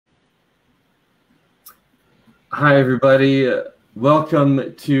Hi, everybody.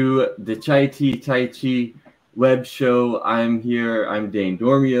 Welcome to the Tai Chi web show. I'm Dane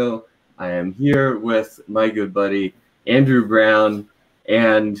Dormio. I am here with my good buddy, Andrew Brown,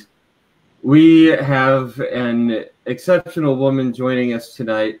 and we have an exceptional woman joining us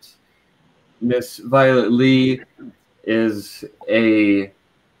tonight. Miss Violet Lee is a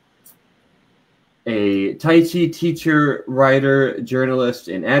Tai Chi teacher, writer, journalist,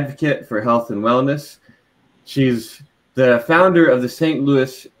 and advocate for health and wellness. She's the founder of the St.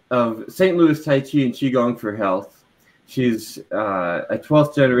 Louis Tai Chi and Qigong for Health. She's a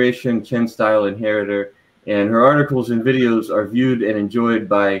 12th generation Chen Style Inheritor, and her articles and videos are viewed and enjoyed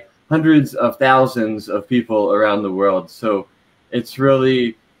by hundreds of thousands of people around the world. So it's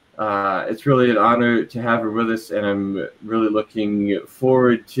really an honor to have her with us, and I'm really looking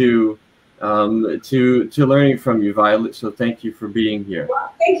forward to learning from you, Violet. So thank you for being here.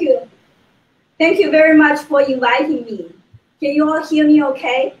 Well, thank you. Thank you very much for inviting me. Can you all hear me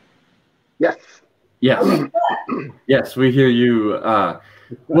okay? Yes. Yes. Okay, yes, we hear you.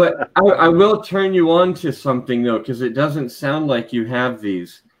 What I will turn you on to something, though, because it doesn't sound like you have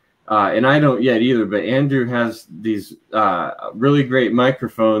these. And I don't yet either, but Andrew has these really great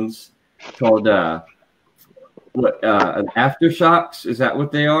microphones called aftershocks. Is that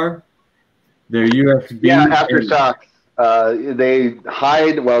what they are? They're USB. Yeah, aftershocks. They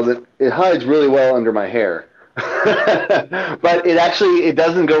hide, well, it hides really well under my hair. But it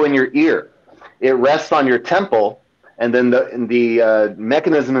doesn't go in your ear. It rests on your temple, and then the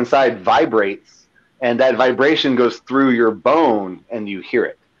mechanism inside vibrates, and that vibration goes through your bone, and you hear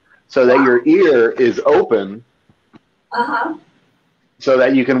it. So that your ear is open, so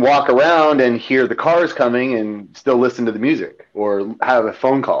that you can walk around and hear the cars coming and still listen to the music or have a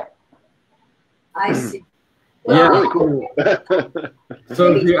phone call. I see. Yeah, really cool.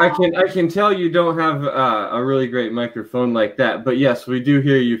 So I can tell you don't have a really great microphone like that, but yes, we do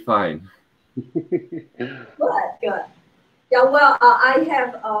hear you fine. Good. Yeah, well, I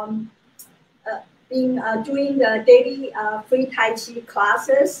have been doing the daily free Tai Chi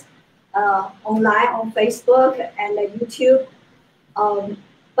classes online on Facebook and YouTube.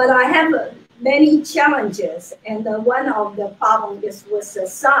 But I have many challenges, and one of the problems is with the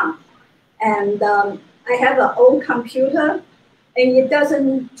sound. And I have an old computer, and it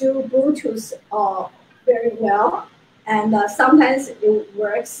doesn't do Bluetooth very well. And sometimes it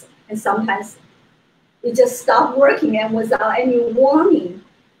works, and sometimes it just stopped working, and without any warning.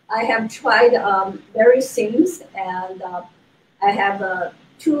 I have tried various things, and I have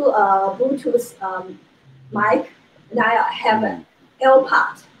two Bluetooth mic, and I have an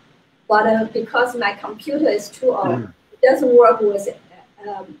LPOT. But because my computer is too old, it doesn't work with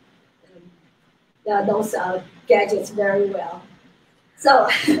those gadgets very well. So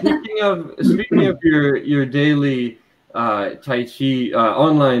speaking of your daily Tai Chi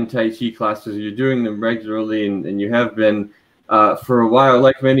online Tai Chi classes, you're doing them regularly, and you have been for a while.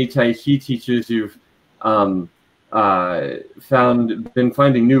 Like many Tai Chi teachers, you've been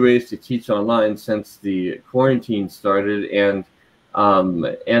finding new ways to teach online since the quarantine started, and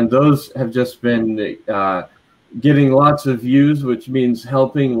those have just been getting lots of views, which means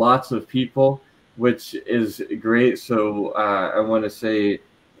helping lots of people, which is great. So I want to say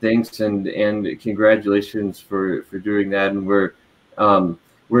thanks and congratulations for doing that, and we're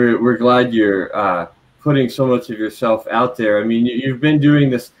glad you're putting so much of yourself out there. I mean, you've been doing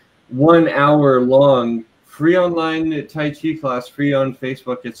this 1 hour long free online Tai Chi class, free on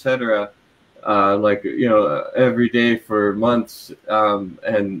Facebook, etc. Like, you know, every day for months,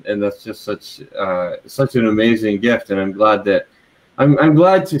 and that's just such an amazing gift, and I'm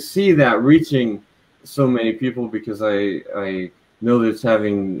glad to see that reaching so many people, because I know that it's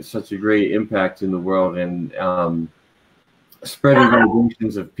having such a great impact in the world, and spreading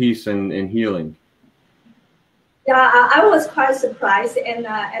vibrations of peace and healing. Yeah, I was quite surprised, and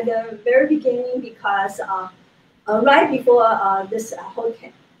at the very beginning, because right before this whole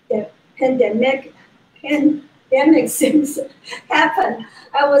pandemic things happened,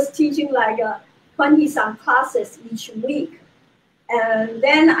 I was teaching like 20-some classes each week. And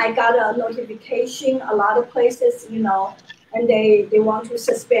then I got a notification, a lot of places, you know, and they want to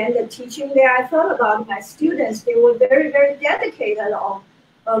suspend the teaching there. I thought about my students. They were very, very dedicated on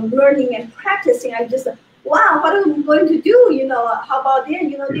learning and practicing. I just, wow, what am I going to do? You know, how about them?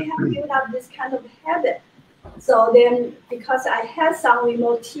 You know, they have built up this kind of habit. So then, because I had some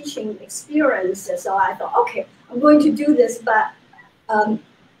remote teaching experience, so I thought, okay, I'm going to do this. But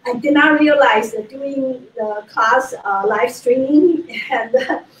I did not realize that doing the class live streaming, and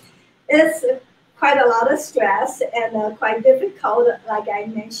it's quite a lot of stress and quite difficult. Like I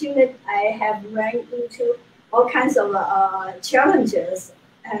mentioned, I have run into all kinds of challenges,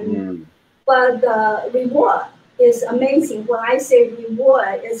 and but the reward is amazing. When I say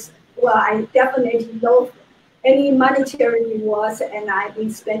reward, is well, I definitely know any monetary rewards, and I've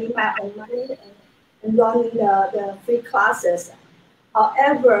been spending my own money and running the free classes.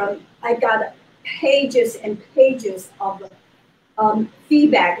 However, I got pages and pages of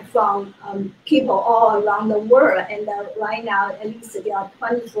feedback from people all around the world. And right now, at least there are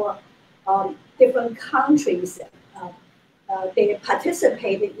 24 different countries. They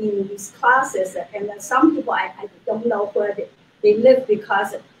participated in these classes. And some people, I don't know where they live,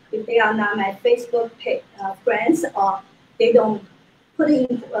 because if they are not my Facebook friends, or they don't put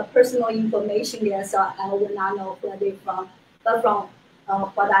in personal information there, so I will not know where they're from. But from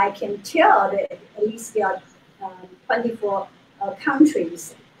what I can tell, that at least there are 24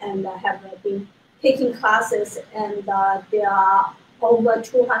 countries, and have been taking classes, and there are over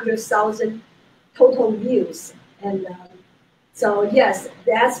 200,000 total views. And so yes,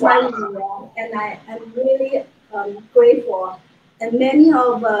 that's my reward, and I'm really grateful. And many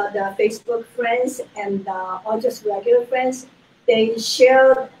of the Facebook friends and or just regular friends, they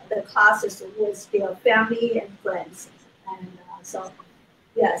share the classes with their family and friends. And so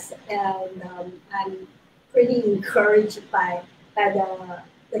yes, and I'm pretty encouraged by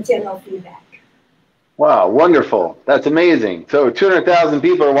the general feedback. Wow, wonderful. That's amazing. So 200,000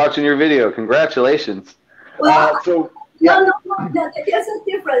 people are watching your video. Congratulations. Well, yeah. No, there's a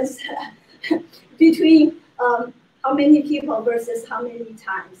difference between how many people versus how many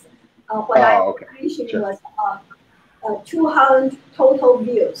times. What I mentioned was 200 total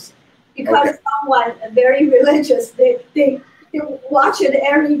views, because someone very religious, they watch it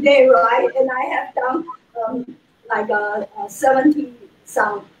every day, right? And I have done like 70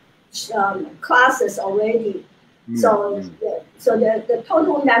 some classes already. So the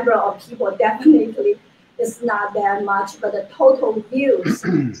total number of people definitely is not that much, but the total views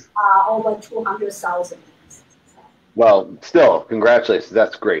are over 200,000. Well, still, congratulations.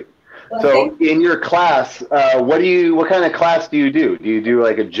 That's great. Well, so in your class, what kind of class do you do? Do you do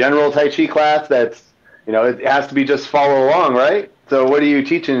like a general Tai Chi class that's, it has to be just follow along, right? So what are you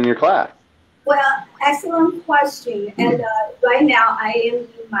teaching in your class? Well, excellent question. And right now I am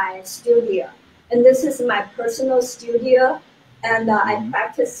in my studio, and this is my personal studio, and I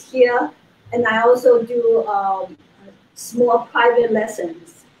practice here, and I also do small private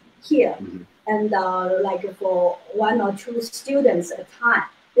lessons here, and like for 1 or 2 students at a time.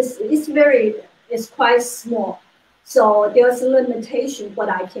 It's quite small, so there's a limitation what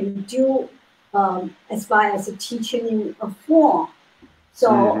I can do as far as teaching a form.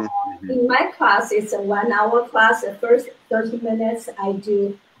 So in my class, it's a 1-hour class. The first 30 minutes, I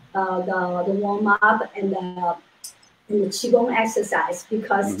do the warm up and the Qigong exercise,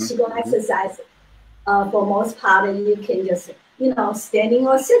 because Qigong exercise, for most part, you can just, standing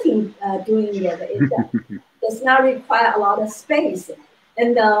or sitting doing it. It does not require a lot of space.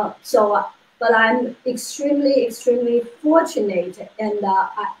 And but I'm extremely, extremely fortunate, and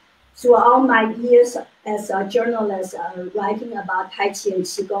throughout my years as a journalist writing about Tai Chi and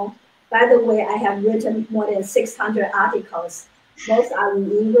Qigong. By the way, I have written more than 600 articles. Most are in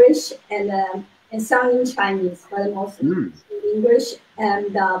English and some in Chinese, but mostly in English.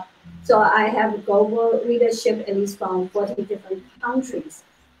 And so I have global readership, at least from 40 different countries.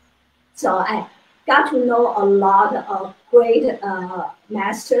 So I got to know a lot of great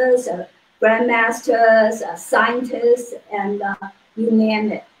masters, grandmasters, scientists, and you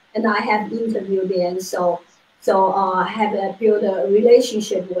name it. And I have interviewed them, so I have built a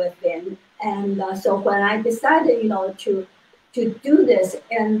relationship with them. And so when I decided, to do this,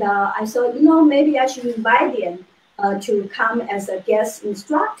 and I thought, maybe I should invite them to come as a guest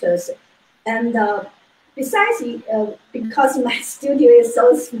instructors. And besides, because my studio is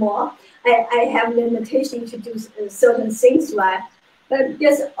so small, I have limitation to do certain things, right? But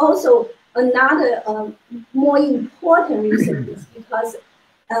there's also another more important reason, is because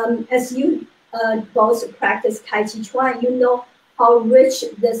as you both practice Tai Chi Chuan, you know how rich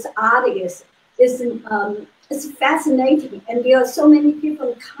this art is. It's fascinating, and there are so many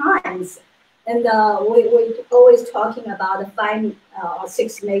different kinds. And we're always talking about the 5 or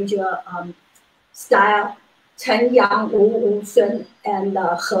 6 major style: Chen, Yang, Wu, Wu, Shun, and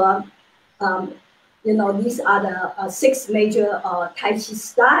He. These are the 6 major Tai Chi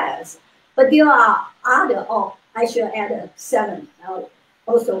styles. But there are other, I should add 7.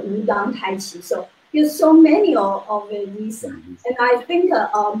 Also Wudang Tai Chi. So there's so many of these, and I think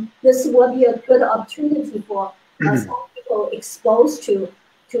this will be a good opportunity for some people exposed to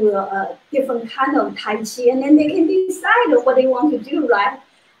different kind of Tai Chi, and then they can decide what they want to do, right?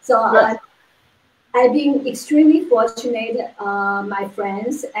 So I've been extremely fortunate, my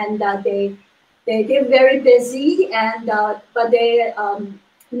friends, and they're very busy, and but they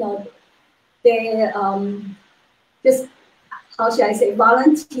you know they just, how should I say,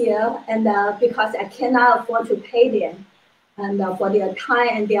 volunteer, and because I cannot afford to pay them and for their time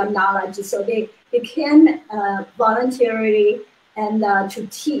and their knowledge, so they can voluntarily and to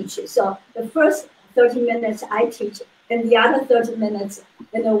teach. So the first 30 minutes I teach, and the other 30 minutes,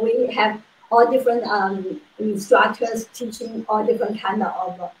 we have all different instructors teaching all different kind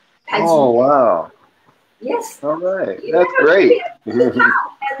of Tai Chi. Oh, wow. Yes. All right. That's great.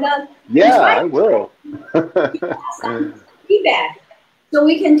 And, yeah, I will. Feedback, so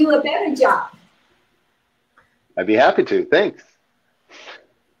we can do a better job. I'd be happy to. Thanks.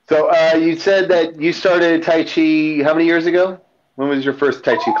 So you said that you started Tai Chi how many years ago? When was your first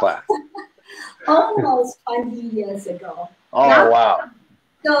Tai Chi class? Almost 20 years ago. Oh, now, wow.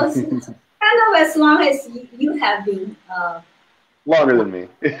 So kind of as long as you have been. Longer than me.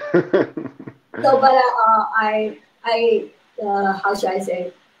 So, but I how should I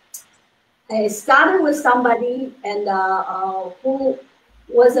say? I started with somebody and who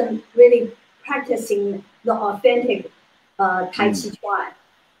wasn't really practicing the authentic Tai Chi Chuan.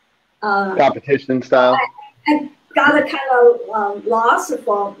 Competition style? I got a kind of lost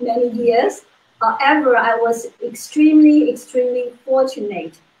for many years. However, I was extremely, extremely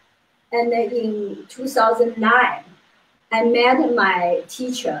fortunate. And in 2009, I met my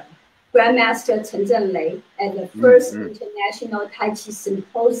teacher, Grandmaster Chen Zhenlei, at the first International Tai Chi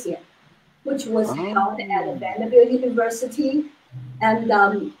Symposium, which was held at Vanderbilt University. And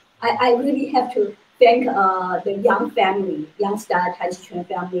I really have to thank the Young Style Tai Chi Chuan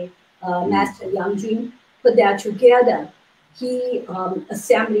family, Master Yang Jun, put that together. He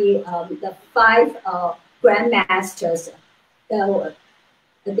assembled the 5 grandmasters.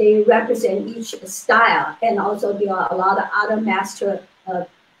 They represent each style, and also there are a lot of other masters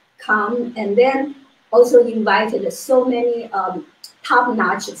come, and then also invited so many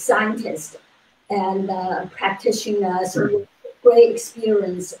top-notch scientists and practitioners with great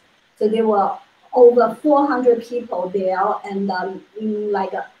experience. So there were over 400 people there, and in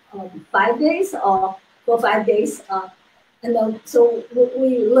like 5 days or 4 or 5 days. And so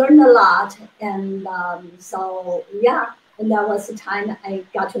we learned a lot, and so yeah, and that was the time I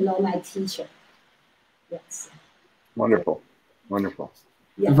got to know my teacher. Yes. Wonderful, wonderful.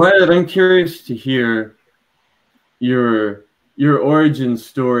 Yeah. Violet, I'm curious to hear your origin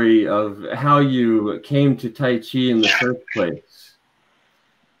story of how you came to Tai Chi in the first place.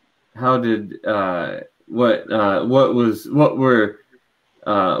 How did what was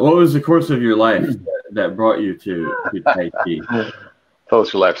the course of your life that brought you to Tai Chi? Tell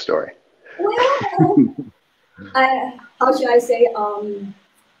us your life story. Well, how should I say?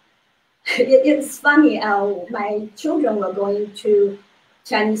 It's funny. My children were going to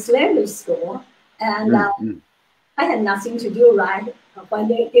Chinese language school, and I had nothing to do, right? When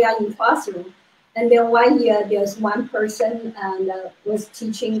they are in classroom. And then one year, there's one person and was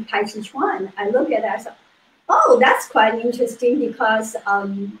teaching Tai Chi Chuan. I look at it, I said, oh, that's quite interesting because, how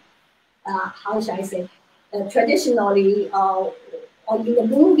should I say, traditionally, in the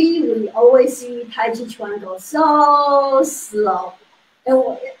movie, we always see Tai Chi Chuan go so slow.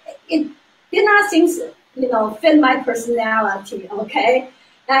 And it did not seem, fit my personality, okay?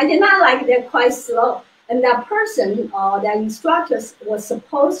 And I did not like that quite slow. And that person, that instructor was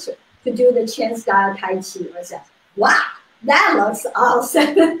supposed to do the Chen style Tai Chi. I said, wow, that looks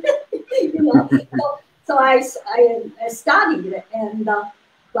awesome. So I studied, and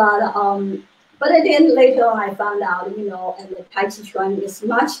but then later on I found out, and the Tai Chi Chuan is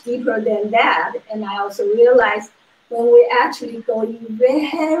much deeper than that. And I also realized when we actually going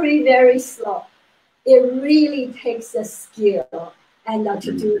very, very slow, it really takes a skill and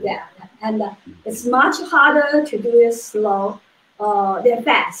to do that. And it's much harder to do it slow than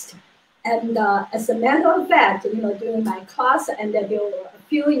fast. And as a matter of fact, during my class, and there were a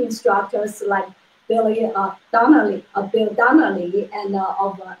few instructors like Bill Donnelly, and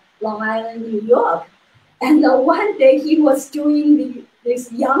of Long Island, New York. And one day he was doing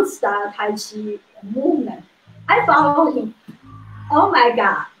this young style Tai Chi movement. I followed him. Oh my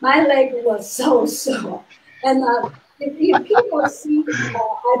God, my leg was so sore. And if people see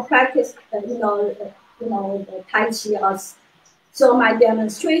I practice, the Tai Chi or saw my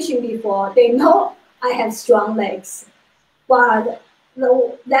demonstration before, they know I have strong legs. But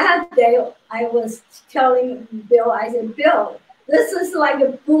that day, I was telling Bill, I said, Bill, this is like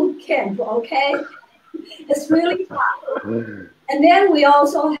a boot camp, okay? It's really hard. And then we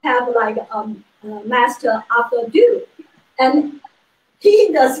also have like Master Abdul, and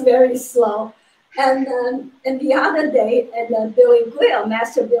he does very slow. And the other day, and Billy Grill,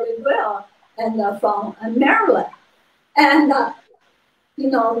 Master Billy Grill, and from Maryland, and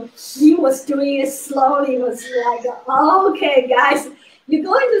he was doing it slowly. It was like, okay, guys, you're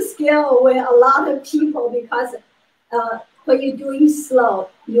going to scale away a lot of people because when you're doing slow,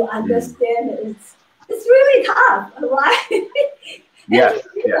 you understand it's really tough, right? Yes.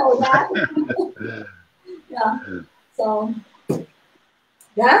 You know that. Yeah. So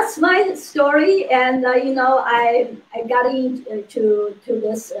that's my story, and I got into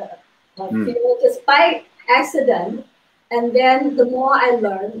this field just by accident, and then the more I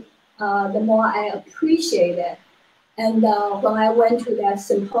learned, the more I appreciate it. And when I went to that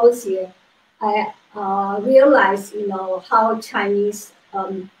symposium, I realized, how Chinese,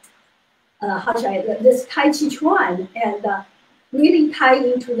 this Tai Chi Chuan, and really tie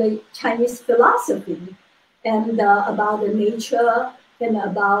into the Chinese philosophy, and about the nature, and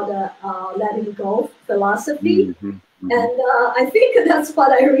about letting go philosophy. And I think that's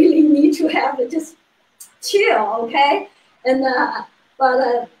what I really need to have, just chill, okay? And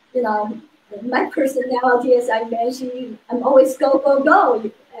but my personality, as I mentioned, I'm always go go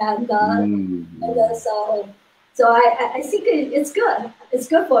go, and so I think it's good. It's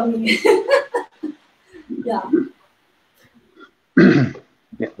good for me. Yeah.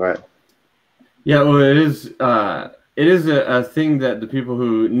 Yeah. Right. Yeah. Well, it is a thing that the people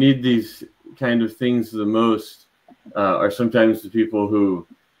who need these kind of things the most are sometimes the people who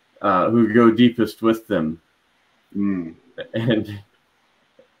go deepest with them. And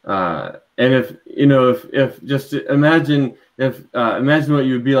if just imagine what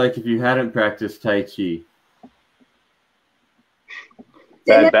you would be like if you hadn't practiced Tai Chi.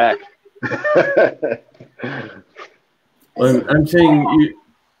 Bad back. Well, I'm saying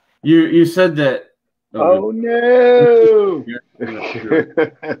you said that. Oh no!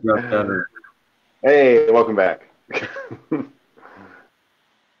 Hey, welcome back.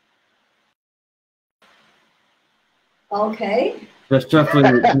 Okay. Just shuffling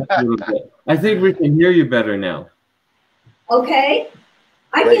a little bit. I think we can hear you better now. Okay.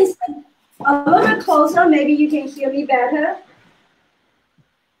 I can sit a little closer. Maybe you can hear me better.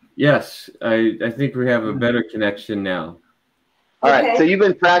 Yes, I think we have a better connection now. All right. So you've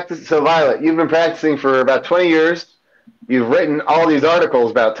been practicing. So Violet, you've been practicing for about 20 years. You've written all these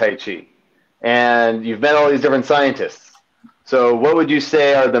articles about Tai Chi, and you've met all these different scientists. So what would you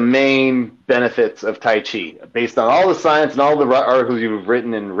say are the main benefits of Tai Chi? Based on all the science and all the articles you've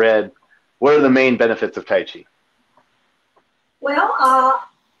written and read, what are the main benefits of Tai Chi? Well,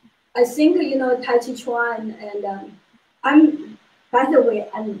 I think, Tai Chi Chuan, and by the way,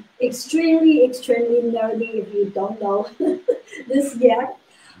 I'm extremely, extremely nerdy if you don't know this yet.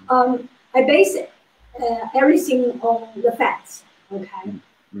 I base everything on the facts, okay?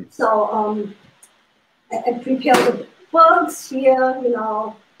 So I prepare the books here,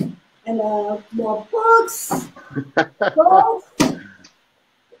 and more books,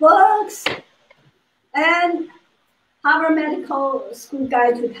 books, and Harvard Medical School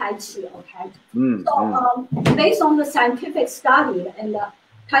Guide to Tai Chi, okay? So based on the scientific study and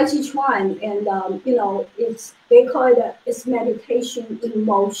Tai Chi Chuan, and they call it it's meditation in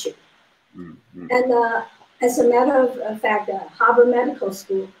motion. And as a matter of fact, Harvard Medical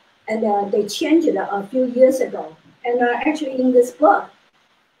School, and they changed it a few years ago. And actually in this book,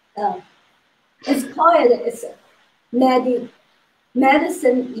 it's called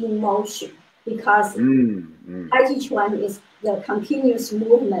medicine in motion, because Tai Chi Chuan is the continuous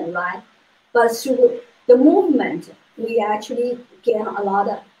movement, right? But through the movement, we actually gain a lot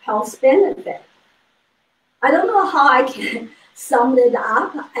of health benefit. I don't know how I can sum it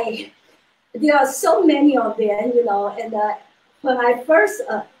up. There are so many of them, and when I first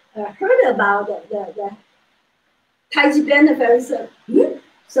heard about the Tai Chi benefits,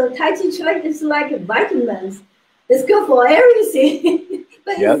 so Tai Chi Chuan is like vitamins. It's good for everything.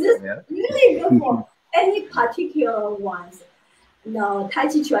 But is this really good for any particular ones? No, Tai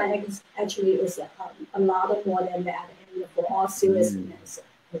Chi Chuan actually is a lot more than that, and for all seriousness.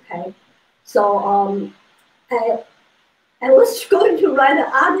 Okay, so I was going to write an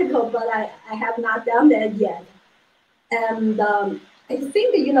article, but I have not done that yet. And I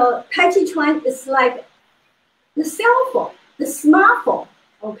think Tai Chi Chuan is like the cell phone, the smartphone.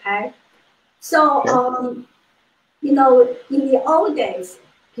 Okay, so in the old days,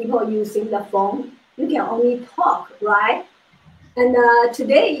 people using the phone, you can only talk, right? And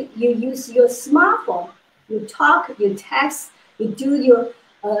today, you use your smartphone. You talk, you text, you do your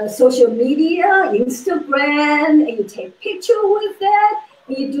social media, Instagram, and you take picture with that.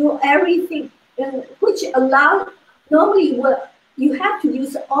 You do everything, which normally you have to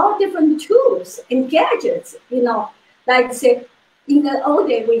use all different tools and gadgets, like say in the old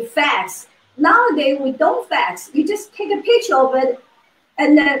day we fax. Nowadays we don't fax. You just take a picture of it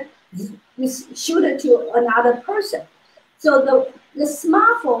and then you shoot it to another person. So the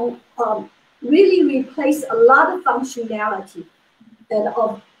smartphone really replaced a lot of functionality and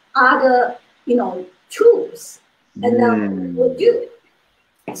of other tools, and we'll do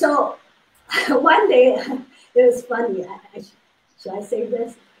it. So one day it was funny. Should I say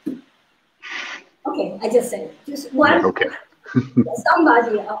this? Okay, I just said it. Just one. Yeah, okay.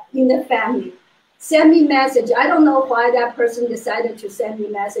 Somebody in the family send me message. I don't know why that person decided to send me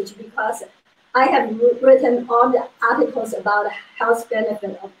message, because I have written all the articles about the health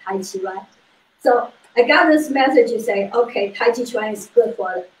benefit of Tai Chi, right? So I got this message to say, okay, Tai Chi Chuan is good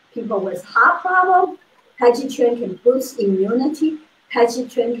for people with heart problem. Tai Chi Chuan can boost immunity. Tai Chi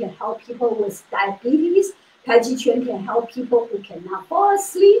Chuan can help people with diabetes. Tai Chi Chuan can help people who cannot fall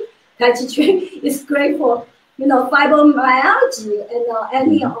asleep. Tai Chi Chuan is great for fibromyalgia and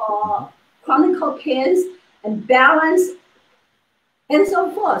any chronic pains and balance and so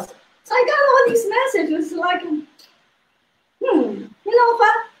forth. So I got all these messages like, you know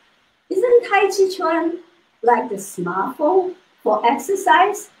what? Isn't Tai Chi Chuan like the smartphone for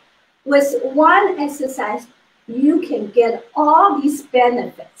exercise? With one exercise, you can get all these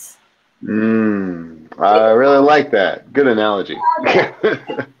benefits. I really like that. Good analogy.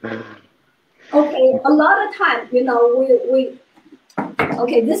 Okay, a lot of time,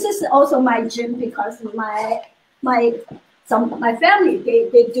 okay, this is also my gym, because my family,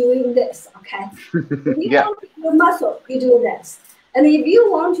 they're doing this, okay? If you want to build muscle, you do this. And if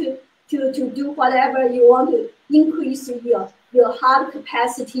you want to do whatever you want to increase your heart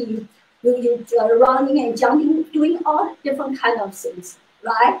capacity, you running and jumping, doing all different kind of things,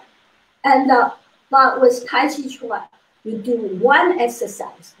 right? And but with Tai Chi Chuan, you do one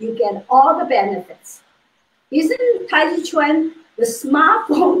exercise, you get all the benefits. Isn't Tai Chi Chuan the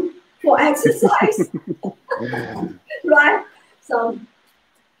smartphone for exercise? Right? So,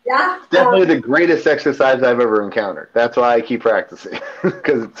 yeah. Definitely the greatest exercise I've ever encountered. That's why I keep practicing,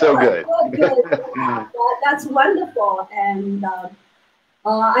 because it's so good. Good. That's wonderful. And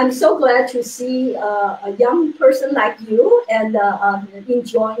I'm so glad to see a young person like you and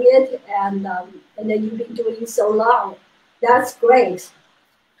enjoying it, and then you've been doing so long. That's great.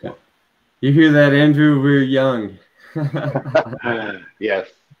 You hear that, Andrew? We're young. Yes,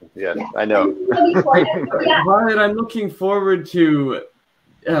 I know. Violet, I'm looking forward to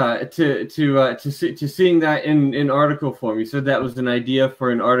seeing that in article form. You said that was an idea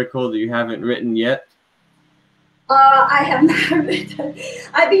for an article that you haven't written yet. I have not written.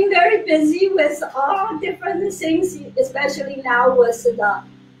 I've been very busy with all different things, especially now with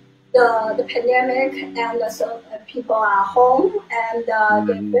the pandemic, and so people are home and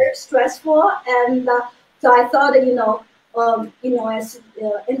get very stressful, and so I thought, as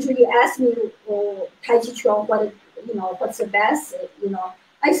Andrew, you asked me, Tai Chi Chuan, what's the best,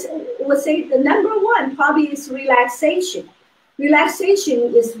 I would say the number one probably is relaxation.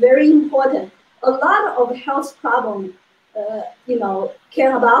 Relaxation is very important. A lot of health problems,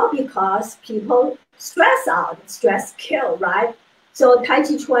 came about because people stress out, stress kill, right? So Tai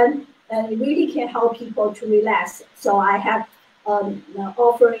Chi Chuan really can help people to relax. So I have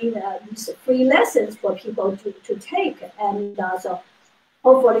offering these free lessons for people to take, and so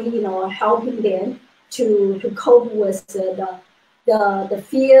hopefully, helping them to cope with the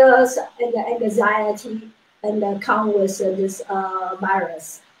fears and the anxiety and come with this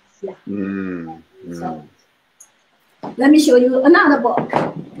virus. Yeah. So let me show you another book.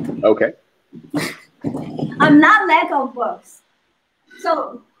 Okay. I'm not lack of books.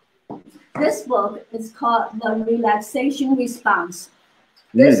 So this book is called The Relaxation Response.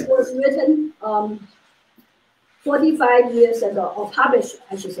 This was written 45 years ago, or published,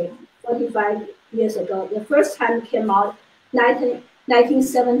 I should say, 45 years ago. The first time it came out,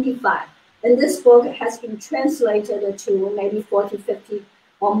 1975. And this book has been translated to maybe 40, 50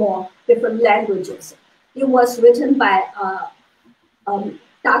 or more different languages. It was written by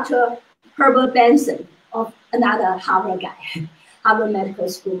Dr. Herbert Benson, of another Harvard guy, Harvard Medical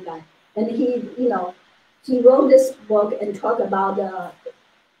School guy. And he wrote this book and talked about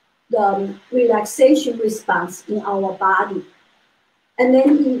the relaxation response in our body. And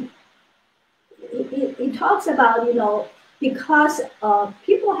then he talks about, because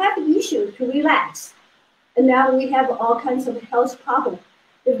people have issues to relax. And now we have all kinds of health problems.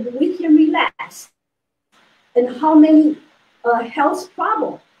 If we can relax, and how many health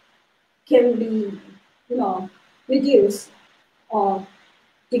problems can be, reduced or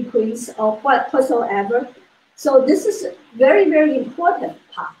decreased or whatsoever. So this is a very, very important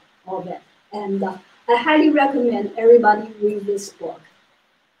part of it. And I highly recommend everybody read this book.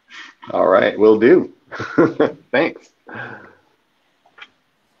 All right, will do. Thanks.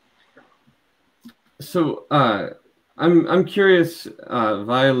 So I'm curious,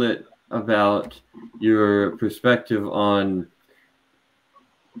 Violet, about your perspective on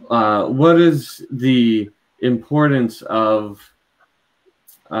what is the importance of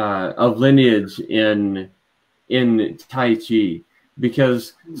lineage in Tai Chi,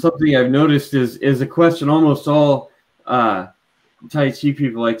 because something I've noticed is a question almost all Tai Chi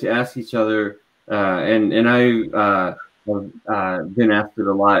people like to ask each other, and I have been asked it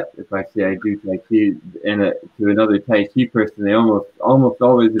a lot. If I say I do Tai Chi and to another Tai Chi person, they almost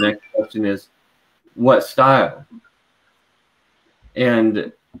always the next question is, what style?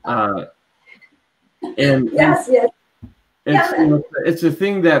 And Yes, yes. It's a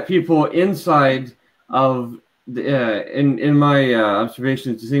thing that people inside of in my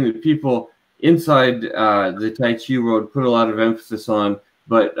observation, it's a thing that people inside the Tai Chi world put a lot of emphasis on,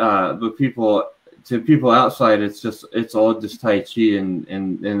 but people outside, it's all just Tai Chi, and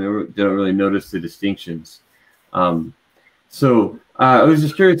they don't really notice the distinctions. So I was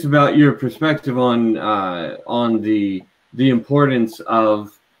just curious about your perspective on the importance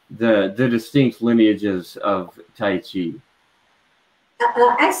of the distinct lineages of Tai Chi.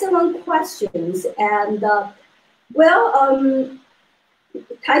 Excellent questions. And Tai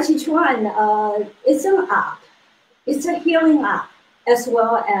Chi Chuan, it's an art. It's a healing art as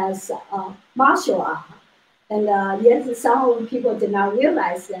well as martial art. And yes, some people did not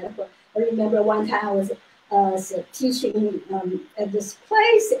realize that. But I remember one time I was teaching at this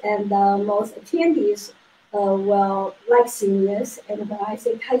place, and most attendees were like seniors. And when I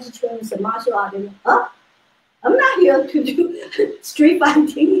say Tai Chi Chuan is a martial art, they go, I'm not here to do street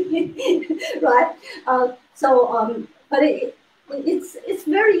fighting, right? But it's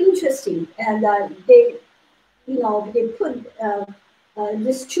very interesting, and they put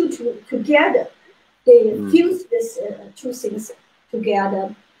these two together. They fuse these two things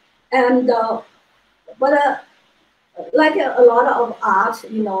together, and but like a lot of art,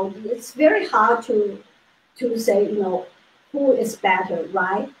 it's very hard to say, who is better,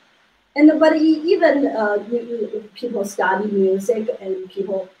 right? And but even people study music and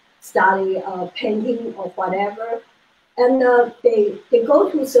people study painting or whatever, and they go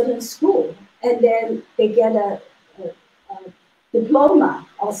to a certain school, and then they get a diploma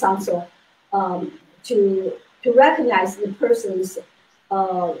or some sort to recognize the person's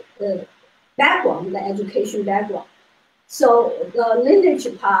background, the education background. So the lineage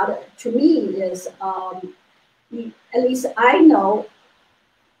part to me is, at least I know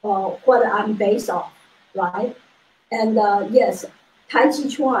what I'm based off, right? And yes, Tai Chi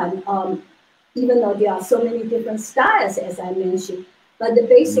Chuan, even though there are so many different styles, as I mentioned, but the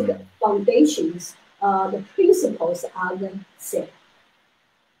basic foundations, the principles are the same.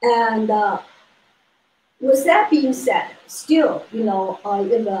 And with that being said, still,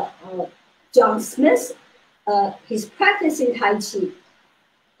 if John Smith, he's practicing Tai Chi,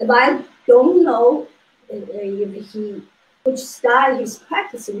 if I don't know which style he's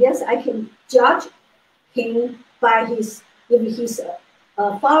practicing, yes, I can judge him by if he's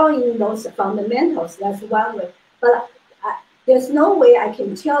following those fundamentals. That's one way. But there's no way I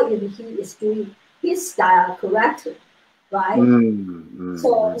can tell if he is doing his style correctly, right?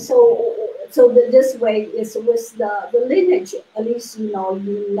 So this way is with the lineage. At least you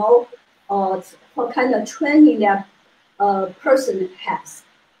know what kind of training that person has.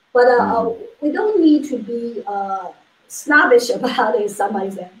 But we don't need to be snobbish about it.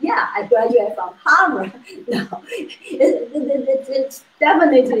 Somebody said, "Yeah, I graduated from Harvard." No, it's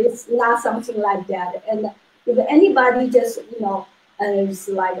definitely it's not something like that. And if anybody just is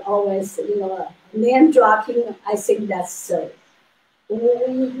like always name dropping, I think that's silly.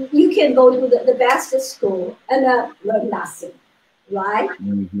 You can go to the best school and learn nothing, right?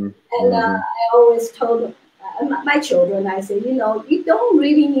 And I always told my children, I say, you don't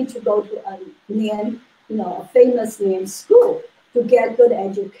really need to go to a name, a famous name school to get good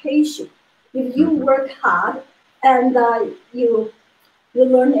education. If you work hard and you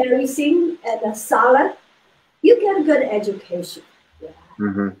learn everything and solid, you get a good education.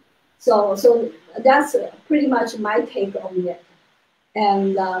 Yeah. So that's pretty much my take on it.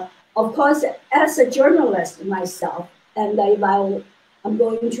 And of course, as a journalist myself, and if I'm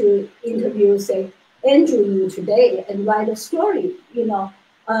going to interview, say, Andrew Yu today and write a story, and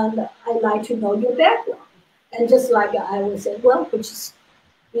I'd like to know your background. And just like I would say, well, which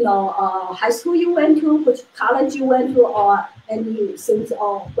high school you went to, which college you went to, or any things,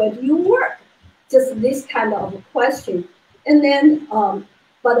 or where do you work? just this kind of question. And then,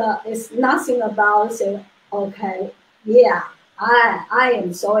 but it's nothing about saying, okay, yeah, I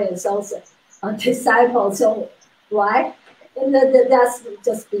am so and so's a disciple, so right, and that's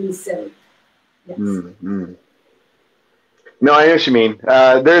just being silly. Yes. Mm-hmm. No, I know what you mean.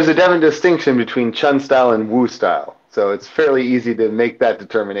 There's a definite distinction between Chen style and Wu style, so it's fairly easy to make that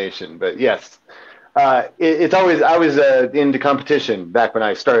determination. But yes, it's always, I was into competition back when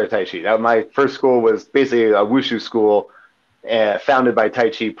I started Tai Chi. My first school was basically a Wushu school founded by Tai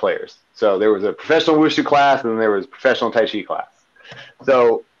Chi players. So there was a professional Wushu class and then there was a professional Tai Chi class.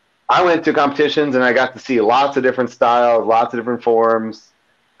 So I went to competitions and I got to see lots of different styles, lots of different forms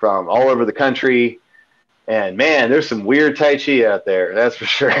from all over the country. And man, there's some weird Tai Chi out there, that's for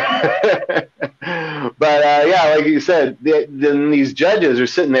sure. But yeah, like you said, then these judges are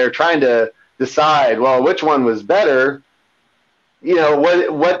sitting there trying to decide, well, which one was better. You know,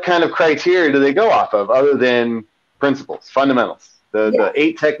 what kind of criteria do they go off of other than principles, fundamentals? The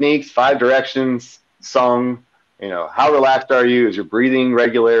 8 techniques, 5 directions, sung. You know, how relaxed are you? Is your breathing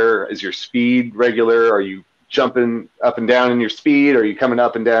regular? Is your speed regular? Are you jumping up and down in your speed? Are you coming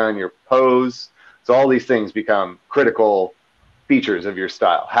up and down in your pose? So all these things become critical features of your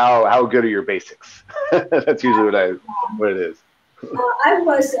style. How good are your basics? That's usually what it is. I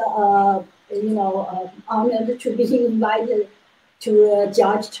was, honored to be invited to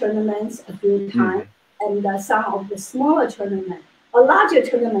judge tournaments a few times, and some of the smaller tournaments. A larger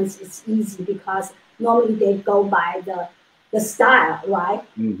tournaments is easy because normally they go by the style, right?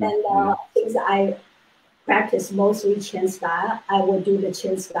 And since I practice mostly Chen style, I will do the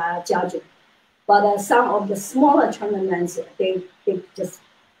Chen style judging. But some of the smaller tournaments, they just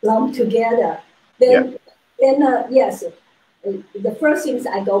lump together. Then yes, the first things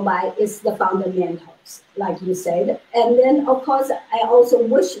I go by is the fundamentals, like you said. And then, of course, I also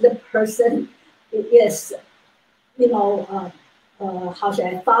wish the person is, how should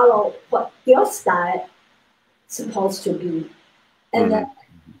I follow what their style is supposed to be. And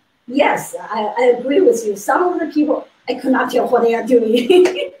yes, I agree with you. Some of the people, I could not tell what they are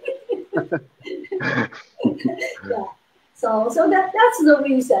doing. Yeah. So that's the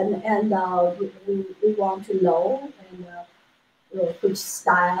reason, and we want to know and which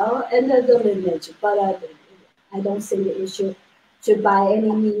style and the lineage. But I don't think the issue should by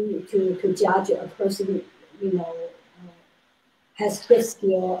any means to judge a person, has good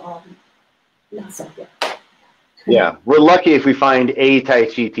skill, not so good. Yeah, we're lucky if we find a Tai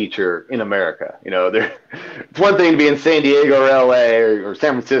Chi teacher in America. You know, it's one thing to be in San Diego or LA or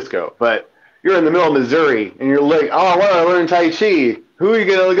San Francisco, but you're in the middle of Missouri and you're like, oh, I want to learn Tai Chi. Who are you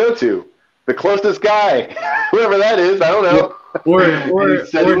going to go to? The closest guy, whoever that is, I don't know. Or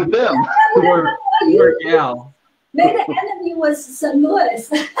study with them. Or gal. Maybe the enemy was St.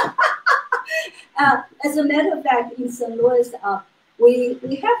 Louis. As a matter of fact, in St. Louis, we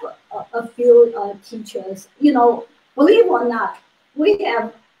have a few teachers. Believe it or not, we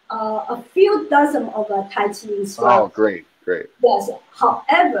have a few dozen of Tai Chi instructors. Oh, great. Yes.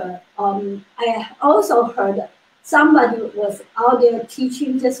 However, I also heard somebody was out there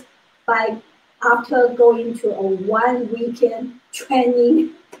teaching just after going to a 1 weekend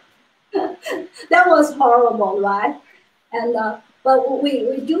training. That was horrible, right? And but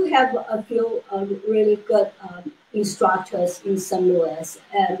we do have a few really good instructors in St. Louis,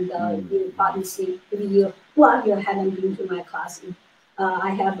 and you probably see if you haven't been to my class.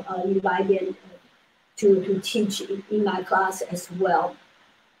 I have invited to teach in my class as well.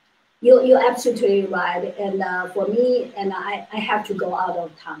 You're absolutely right, and for me, and I have to go out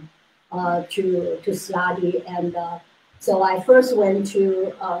of town to study, and so I first went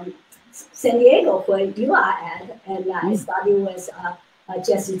to San Diego, where you are at, and I studied with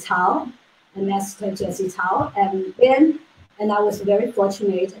Jesse Tao, Master Jesse Tao, and I was very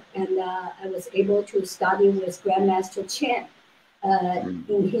fortunate, and I was able to study with Grandmaster Chen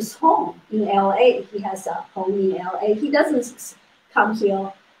in his home in LA. He has a home in LA. He doesn't come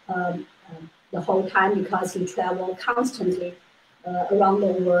here the whole time because he travels constantly around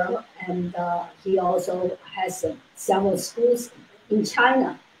the world, and he also has several schools in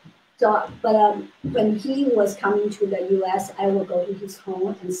China. So, but when he was coming to the U.S., I would go to his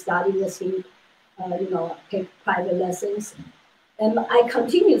home and study with him, take private lessons. And I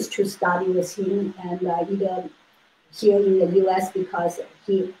continued to study with him, and either here in the U.S. because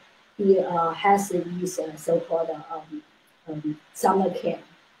he has these so-called summer camp.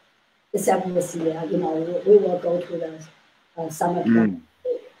 Except this year, we will go to the summer camp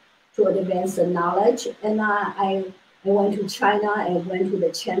to advance the knowledge. And I went to China and went to the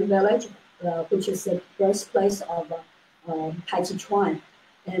Chen village, which is the birthplace of Tai Chi Chuan.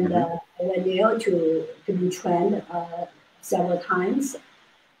 and I went there to be trained several times.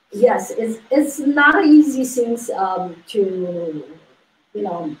 Yes, it's not an easy thing to, you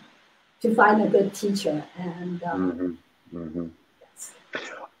know, to find a good teacher. And yes.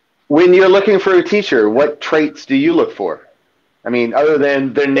 When you're looking for a teacher, what traits do you look for? I mean, other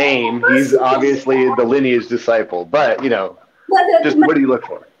than their name, he's obviously the lineage disciple, but, you know, just what do you look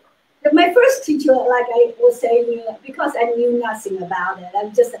for? My first teacher, like I was saying, because I knew nothing about it,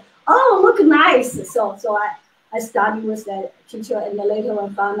 I'm just, oh, look nice. So I studied with that teacher, and later I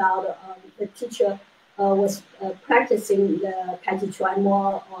found out the teacher was practicing the Tai Chi Chuan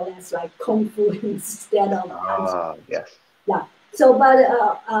more or less like Kung Fu instead of yes. Yeah. So, but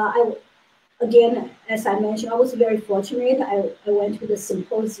I, again, as I mentioned, I was very fortunate. I went to the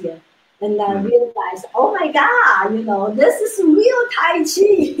symposium and I realized, oh my God, you know, this is real Tai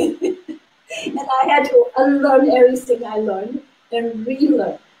Chi. And I had to unlearn everything I learned and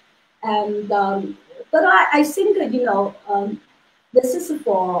relearn. And, but I think, you know, this is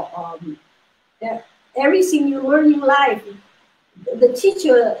for everything you learn in life. The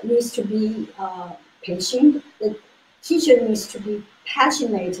teacher needs to be patient. The teacher needs to be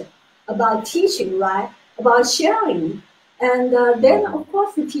passionate about teaching, right? About sharing. And then, of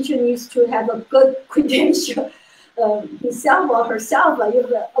course, the teacher needs to have a good credential himself or herself.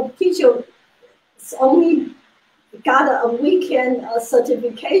 If a teacher only got a weekend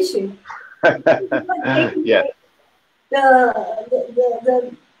certification, yeah.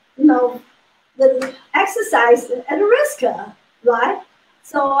 the you know, the exercise at risk, right?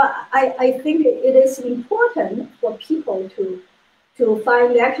 So I think it is important for people to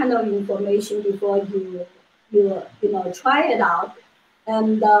find that kind of information before you know, try it out.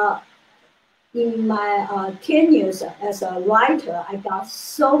 And in my 10 years as a writer, I got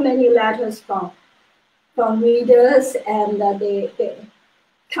so many letters from readers, and they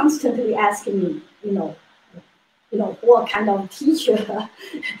constantly asking me, you know, what kind of teacher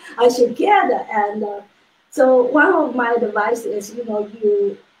I should get. And so one of my advice is, you know,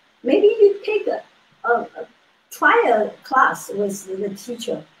 maybe you take a trial class with the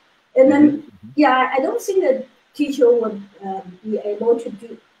teacher. And then, yeah, I don't think the teacher would be able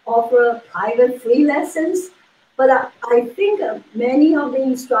to offer private free lessons, but I think many of the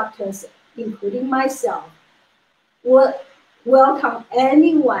instructors, including myself, would welcome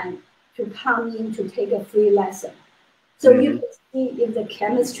anyone to come in to take a free lesson. So you can see if the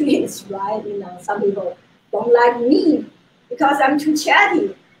chemistry is right. You know, some people don't like me because I'm too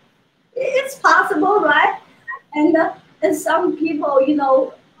chatty. It's possible, right? And some people, you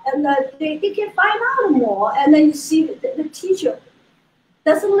know, and they can find out more. And then you see the teacher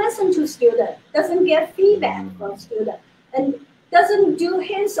doesn't listen to student, doesn't get feedback from student, and doesn't do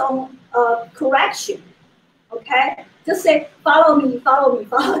hands-on correction. Okay, just say follow me,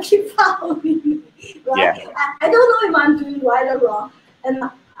 keep following me, right? Yeah. I don't know if I'm doing right or wrong, and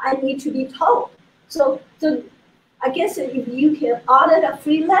I need to be told. So I guess if you can audit a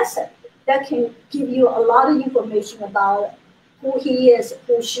free lesson, that can give you a lot of information about who he is,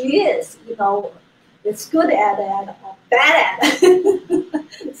 who she is. You know, it's good at it or bad at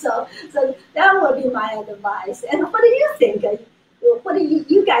it. so that would be my advice. And what do you think? What do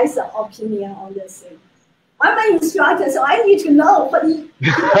you guys' opinion on this thing? I'm an instructor, so I need to know.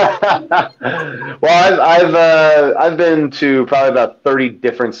 Well, I've been to probably about 30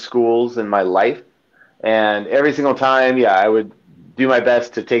 different schools in my life, and every single time, yeah, I would do my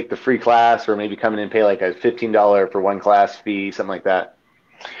best to take the free class, or maybe come in and pay like a $15 for one class fee, something like that.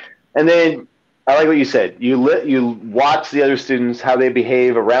 And then I like what you said. You watch the other students, how they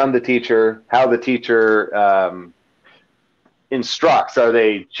behave around the teacher, how the teacher instructs. Are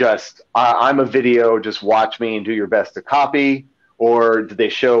they just, I'm a video, just watch me and do your best to copy? Or do they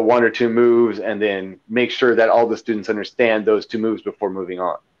show one or two moves and then make sure that all the students understand those two moves before moving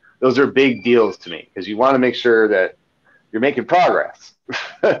on? Those are big deals to me, because you want to make sure that you're making progress.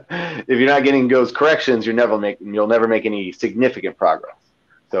 If you're not getting those corrections, you'll never make any significant progress.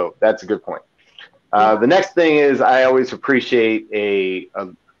 So that's a good point. The next thing is, I always appreciate a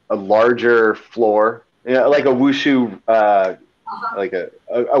larger floor. You know, like a wushu, like a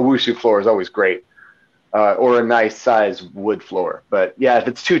wushu floor is always great, or a nice size wood floor. But yeah, if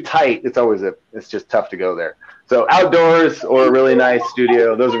it's too tight, it's just tough to go there. So outdoors or a really nice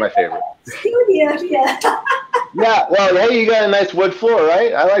studio, those are my favorite. Studio, yeah. Yeah, well, hey, you got a nice wood floor,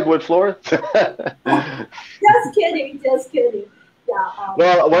 right? I like wood floors. Just kidding. Yeah.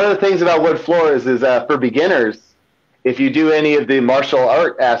 Well, one of the things about wood floors is for beginners, if you do any of the martial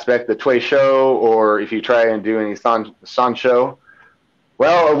art aspect, the Tui Shou, or if you try and do any San Shou,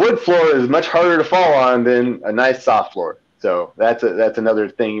 well, a wood floor is much harder to fall on than a nice soft floor. So that's another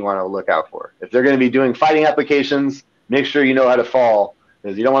thing you want to look out for. If they're going to be doing fighting applications, make sure you know how to fall,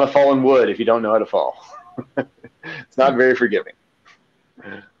 because you don't want to fall in wood if you don't know how to fall. It's not very forgiving.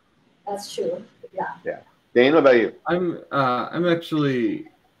 That's true. Yeah. Yeah. Dane, what about you? I'm actually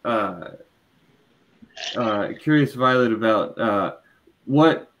curious, Violet, about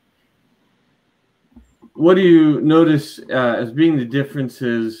what do you notice as being the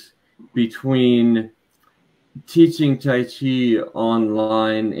differences between teaching Tai Chi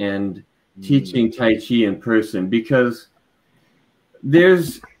online and teaching Tai Chi in person? Because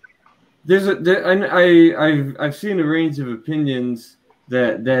I've seen a range of opinions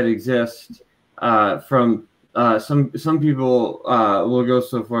that exist from some people will go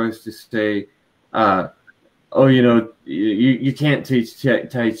so far as to say, oh, you can't teach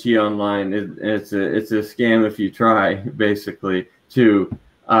Tai Chi online. It's a scam if you try, basically. To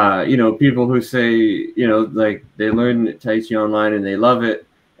people who say, like, they learn Tai Chi online and they love it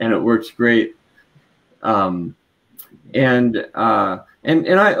and it works great. And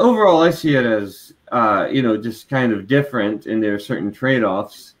I overall I see it as just kind of different, and there are certain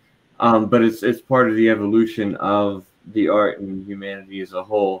trade-offs, but it's part of the evolution of the art and humanity as a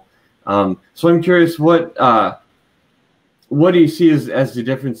whole. So I'm curious, what do you see as the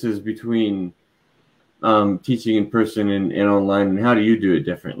differences between teaching in person and online, and how do you do it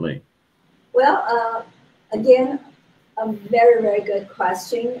differently? Well, again, a very, very good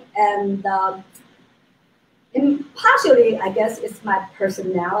question. And partially, I guess it's my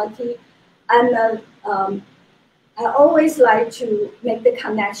personality. I always like to make the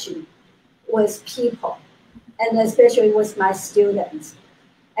connection with people, and especially with my students.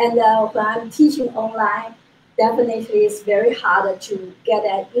 And when I'm teaching online, definitely it's very hard to get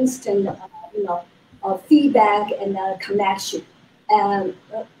an instant, feedback and connection. And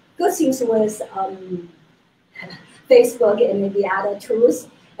good things with Facebook and the other tools.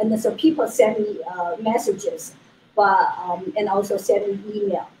 And so people send me messages, but and also send me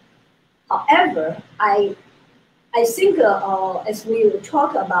email. However, I think as we will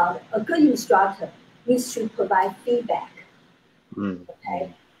talk about, a good instructor needs to provide feedback.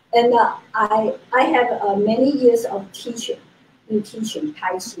 Okay, and I have many years of teaching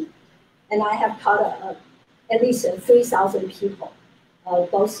Tai Chi, and I have taught at least 3,000 people,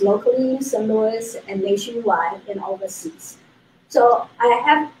 both locally in St. Louis and nationwide and overseas. So I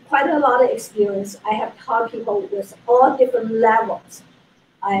have quite a lot of experience. I have taught people with all different levels.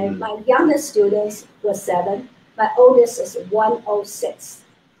 My youngest students were 7. My oldest is 106.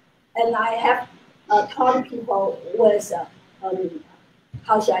 And I have taught people with,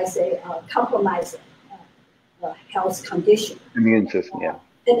 how should I say, compromised health condition. Immune system, yeah.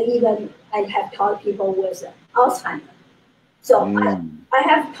 And even I have taught people with Alzheimer's. So I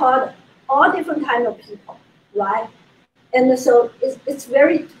have taught all different kinds of people, right? And so it's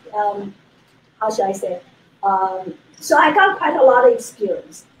very, how should I say, so I got quite a lot of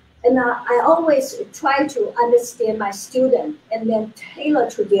experience. And I always try to understand my student and then tailor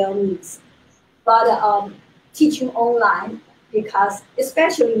to their needs. But teaching online, because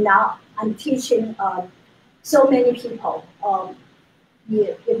especially now I'm teaching so many people.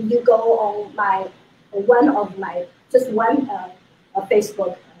 If you go on just one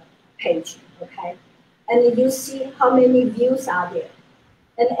Facebook page, okay? And you see how many views are there.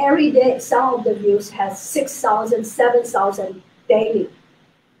 And every day, some of the views has 6,000, 7,000 daily.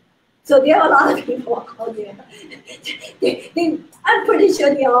 So there are a lot of people out there. I'm pretty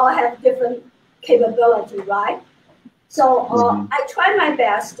sure they all have different capability, right? So I try my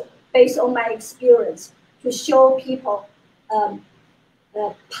best, based on my experience, to show people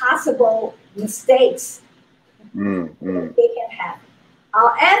possible mistakes they can have.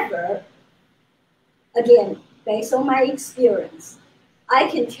 However, again, based on my experience, I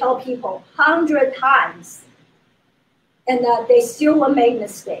can tell people 100 times, and they still will make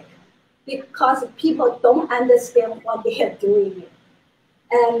mistake because people don't understand what they are doing.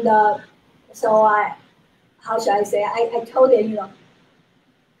 And so how should I say? I told them,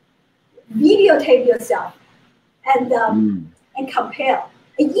 videotape yourself and compare.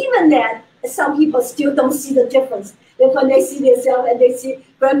 And even then, some people still don't see the difference. Then when they see themselves and they see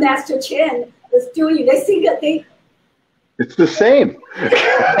Grandmaster Chen was doing, they think that it's the same.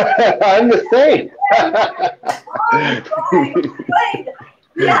 I'm the same. Oh, right.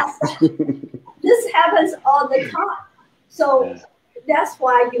 Yes. This happens all the time. So that's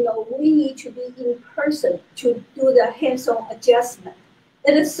why, we need to be in person to do the hands-on adjustment.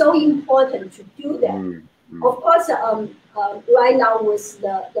 It is so important to do that. Of course, right now with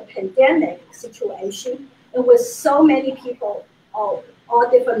the pandemic situation, and with so many people, all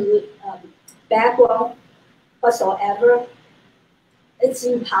different background, whatsoever. It's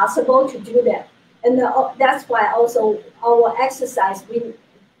impossible to do that. And that's why also our exercise, we're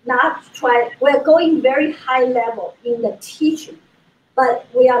going very high level in the teaching, but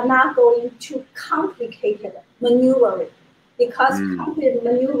we are not going too complicated maneuvering, because complicated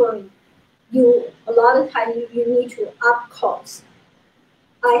maneuvering, a lot of time you need to up close.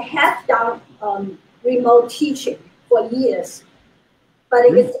 I have done remote teaching for years, but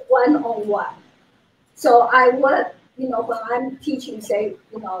it's one-on-one. So I would, when I'm teaching, say,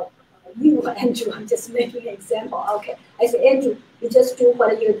 you, Andrew, I'm just making an example. Okay, I say, Andrew, you just do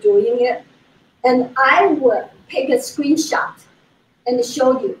what you're doing it. And I would take a screenshot and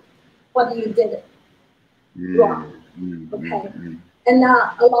show you what you did wrong. Okay. And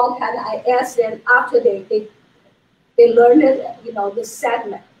a lot of times I ask them after they learn it, the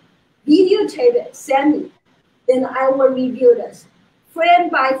segment, videotape it, send me. Then I will review this friend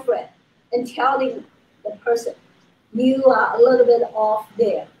by friend and telling the person, you are a little bit off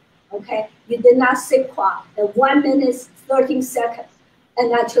there. Okay, you did not sit quiet. At 1 minute, 13 seconds,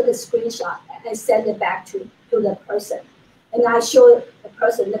 and I took a screenshot and I sent it back to the person, and I showed the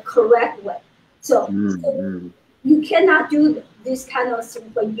person the correct way. So you cannot do this kind of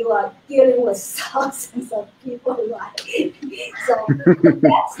thing when you are dealing with thousands of people, right? So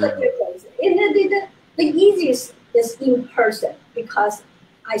that's the difference. And the easiest is in person, because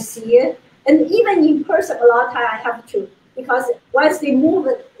I see it, and even in person, a lot of time I have to. Because once they move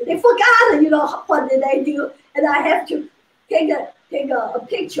it, they forgot, what did they do? And I have to take a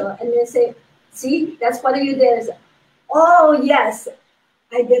picture and then say, see, that's what you did. Oh, yes,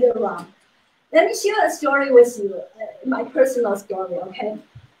 I did it wrong. Let me share a story with you, my personal story, okay?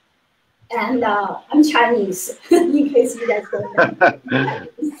 And I'm Chinese, in case you guys don't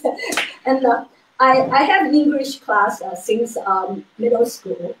know. And I have English class since middle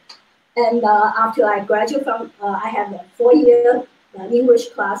school. And after I graduate from, I have a 4-year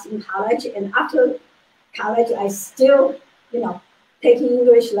English class in college. And after college, I still, taking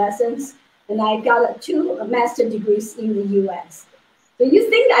English lessons. And I got 2 master's degrees in the US. So you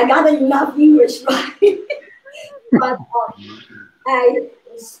think I got enough English, right? But I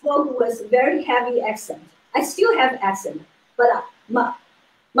spoke with very heavy accent. I still have accent, but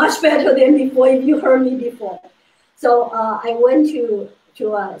much better than before, if you heard me before. So I went to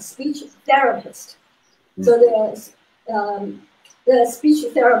a speech therapist. So the speech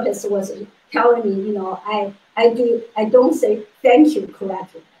therapist was telling me, I don't say thank you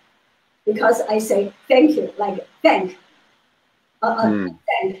correctly, because I say thank you, like thank,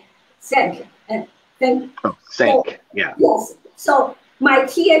 thank, and thank. Oh, thank, so, yeah. Yes. So my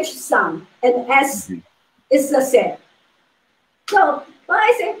TH sound and S is the same. So when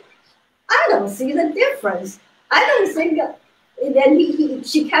I say, I don't see the difference. I don't think. And then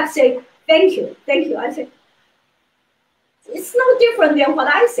she kept saying, thank you, thank you. I said, it's no different than what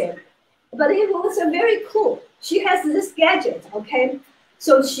I said, but it was very cool. She has this gadget, okay?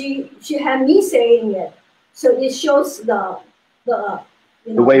 So she had me saying it. So it shows the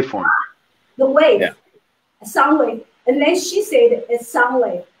waveform. The wave, sound wave. And then she said it's sound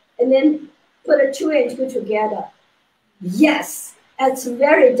wave. And then put a 2 and 2 together. Yes, it's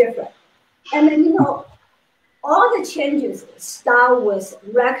very different. And then, all the changes start with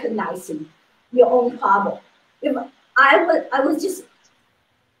recognizing your own problem. If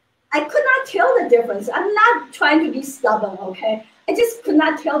I could not tell the difference. I'm not trying to be stubborn, okay? I just could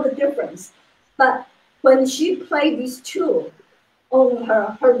not tell the difference. But when she played these 2 on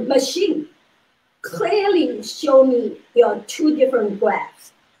her machine, clearly showed me 2 different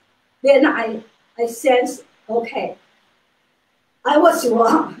graphs. Then I sensed, okay, I was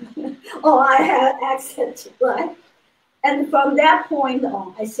wrong. Oh, I had accent, right? And from that point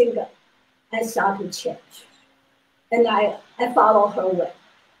on, I think I started to change. And I follow her way.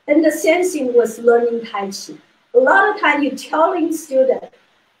 And the same thing was learning Tai Chi. A lot of time you're telling students,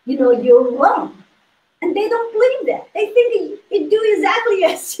 you're wrong. And they don't believe that. They think you do exactly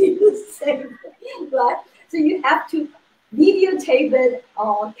as you say, right? So you have to videotape it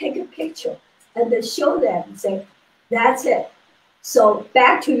or take a picture and then show them and say, that's it. So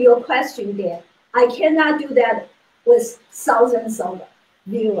back to your question there, I cannot do that with thousands of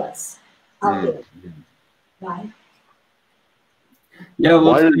viewers out there, right? Yeah,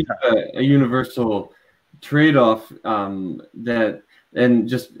 well, it's a universal trade-off that, and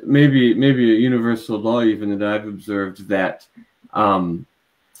just maybe a universal law even that I've observed, that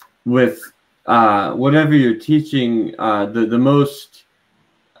with whatever you're teaching, the most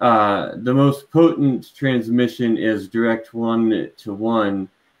potent transmission is direct 1-to-1.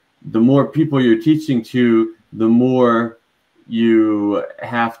 The more people you're teaching to, the more you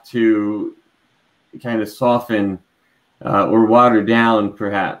have to kind of soften or water down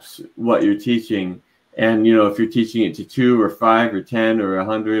perhaps what you're teaching. And, you know, if you're teaching it to 2 or 5 or 10 or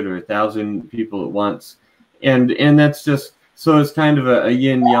 100 or 1,000 people at once, and that's just, so it's kind of a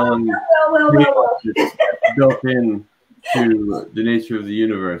yin yang built in to the nature of the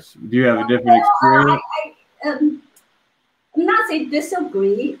universe. Do you have a different experience? I'm not saying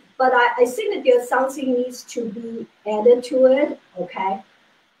disagree, but I think that there's something needs to be added to it. Okay.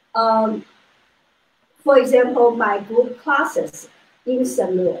 For example, my group classes in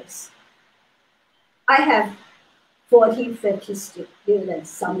St. Louis, I have 40, 50 students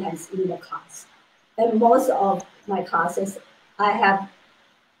sometimes in the class. And most of my classes, I have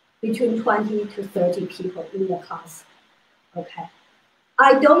between 20 to 30 people in the class. Okay.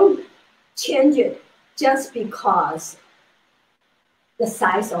 I don't change it just because the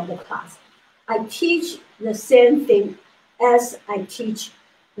size of the class. I teach the same thing as I teach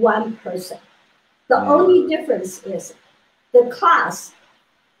one person. The only difference is the class,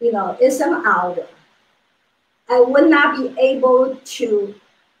 you know, is an hour. I would not be able to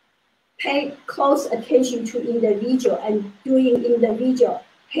pay close attention to individual and doing individual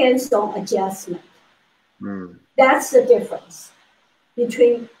hands-on adjustment. That's the difference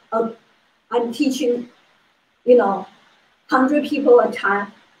between I'm teaching, you know, 100 people at a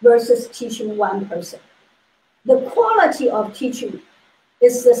time versus teaching one person. The quality of teaching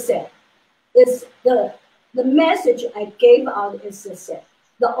is the same. It's the message I gave out is the same.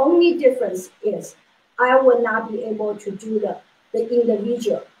 The only difference is I will not be able to do the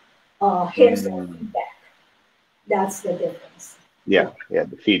individual hands-on feedback. That's the difference. Yeah,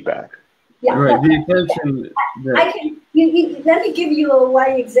 the feedback. Yeah, right. The attention. I can. Let me give you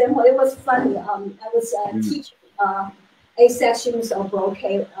one example. It was funny. I was teaching 8 sections of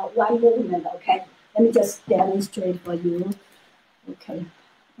brocade, one movement. Okay, let me just demonstrate for you. Okay.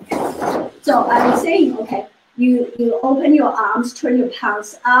 So I'm saying, okay, you open your arms, turn your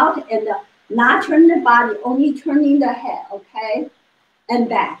palms out, and not turn the body, only turning the head. Okay, and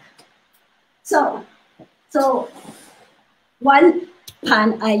back. So one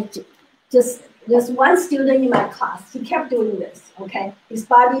time there's one student in my class, he kept doing this, okay? His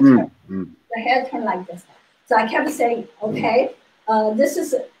body turned, the head turned like this. So I kept saying, okay, this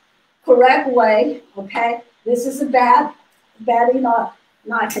is a correct way, okay? This is a bad, you know,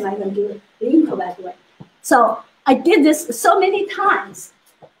 now I cannot even do it the incorrect way. So I did this so many times,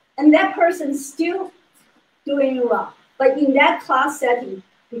 and that person's still doing it wrong. But in that class setting,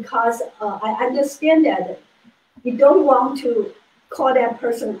 because I understand that you don't want to call that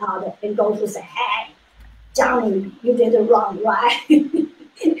person out and go to say, hey, Johnny, you did it wrong, right?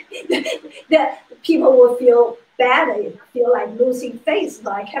 That people will feel bad, feel like losing face. So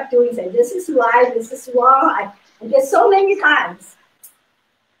I kept doing that. This is right, this is wrong. I did so many times.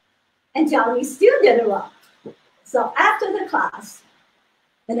 And Johnny still did it wrong. So after the class,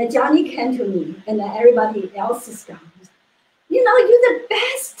 and then Johnny came to me, and then everybody else is gone. You know, you're the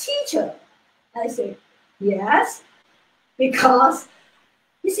best teacher. I said, yes, because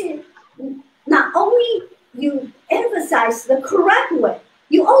you see, not only you emphasize the correct way,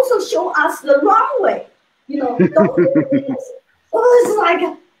 you also show us the wrong way. You know, don't do this. Oh, it's like,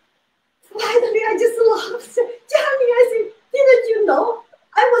 finally, I just lost it. Johnny, I said, didn't you know?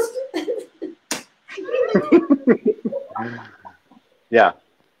 I was. Yeah.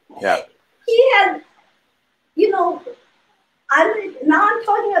 He had, you know, now I'm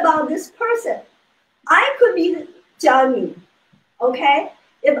talking about this person. I could be Johnny, okay?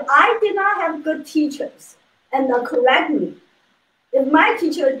 If I did not have good teachers and correct me, if my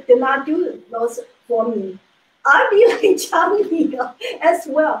teacher did not do those for me, I'd be like Johnny as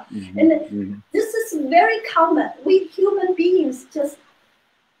well. And this is very common. We human beings just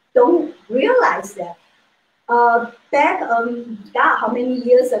don't realize that. Back, God, how many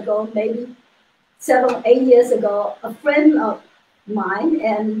years ago, maybe 7, 8 years ago, a friend of mine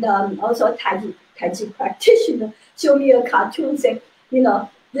and also a Tai Chi practitioner showed me a cartoon saying, you know,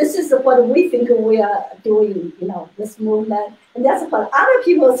 this is what we think we are doing, you know, this movement. And that's what other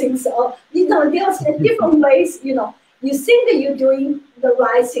people think. So, you know, there's different ways, you know, you think that you're doing the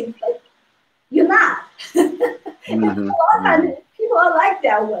right thing, but you're not. A lot of times people are like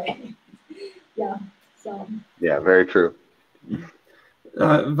that way. Yeah. So. Yeah, very true.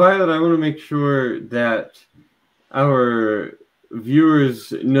 Violet, I want to make sure that our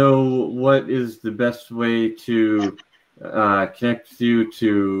viewers know what is the best way to connect with you,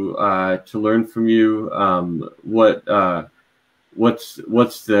 to learn from you. What's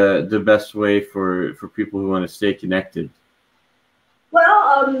the best way for people who want to stay connected?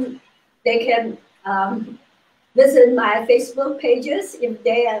 Well, they can visit my Facebook pages if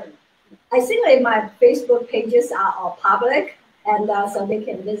they I think like my Facebook pages are all public, and so they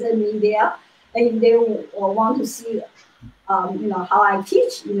can visit me there. And if they want to see, how I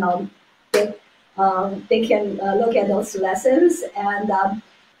teach, they can look at those lessons. And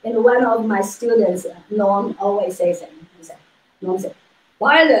one of my students, Norm, always says, Norm said,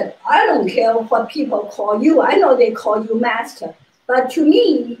 Violet, I don't care what people call you. I know they call you master, but to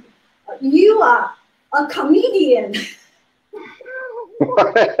me, you are a comedian.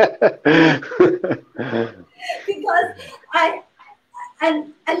 Because I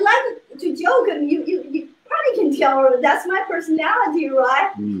like to joke, and you probably can tell that's my personality,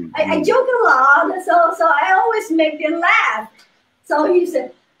 right? I joke a lot, so I always make them laugh. So he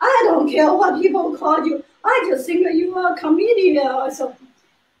said, I don't care what people call you. I just think that you are a comedian. So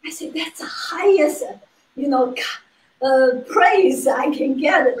I said, that's the highest, praise I can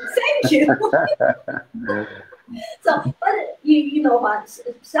get. Thank you. So, but you know what?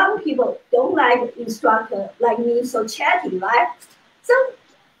 Some people don't like instructor like me, so chatty, right? So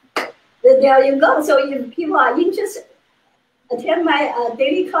there you go. So if people are interested, attend my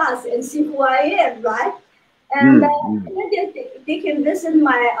daily class and see who I am, right? And then they can visit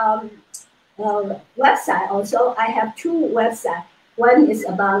my website also. I have two websites. One is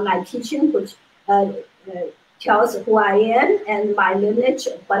about my teaching, which tells who I am and my lineage,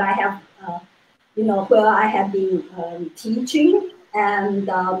 what I have, where I have been teaching, and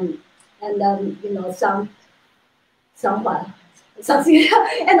somewhat something,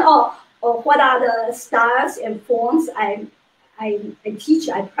 and what are the styles and forms I teach,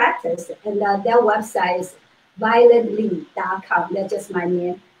 I practice, and their website is violetli.com. That's just my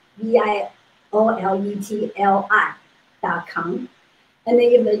name, VIOLETLI.com. And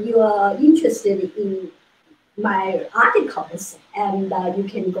if you are interested in my articles, and you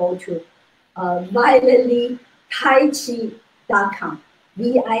can go to violetlitaichi.com,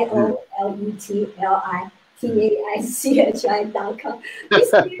 VIOLETLITAICHI.com. These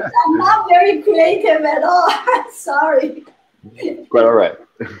things are not very creative at all. Sorry. Quite all right.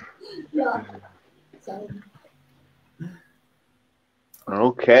 Yeah. So.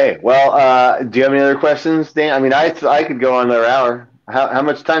 Okay. Well, do you have any other questions, Dan? I mean, I could go on another hour. How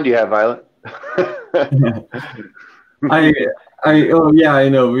much time do you have, Violet? I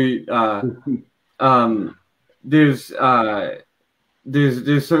know there's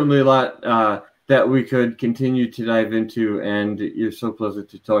certainly a lot that we could continue to dive into, and you're so pleasant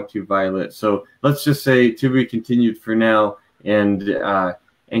to talk to, Violet. So let's just say to be continued for now, and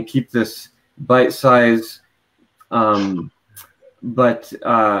keep this bite size. But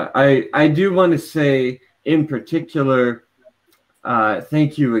I do want to say in particular,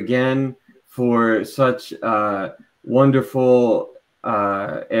 thank you again for such wonderful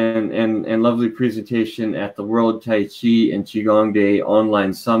and lovely presentation at the World Tai Chi and Qigong Day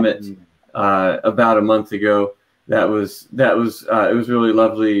online summit about a month ago. It was really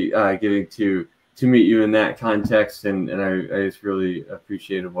lovely getting to meet you in that context, and I just really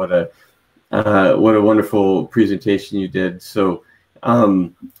appreciated what a wonderful presentation you did. So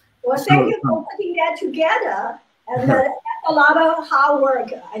well, thank you for putting that together, and that's a lot of hard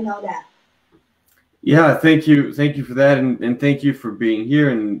work. I know that. Yeah, thank you for that, and thank you for being here,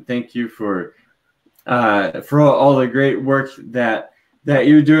 and thank you for all the great work that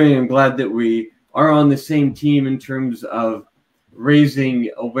you're doing. I'm glad that we are on the same team in terms of raising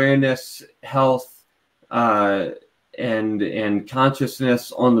awareness, health, and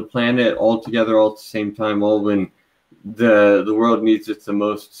consciousness on the planet all together, all at the same time, all when the world needs it the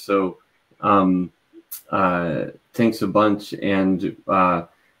most. So thanks a bunch, and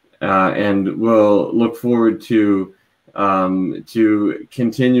we'll look forward to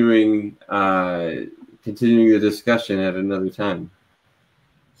continuing the discussion at another time.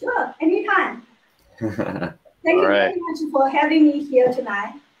 Sure, anytime. Thank you very much for having me here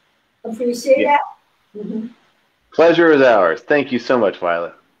tonight. Appreciate that. Pleasure is ours. Thank you so much,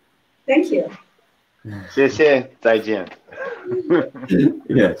 Violet. Thank you. 谢谢，再见.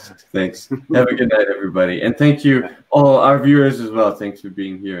 Yes, thanks. Have a good night, everybody. And thank you, all our viewers as well. Thanks for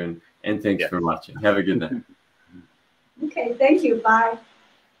being here, and thanks for watching. Have a good night. Okay, thank you. Bye.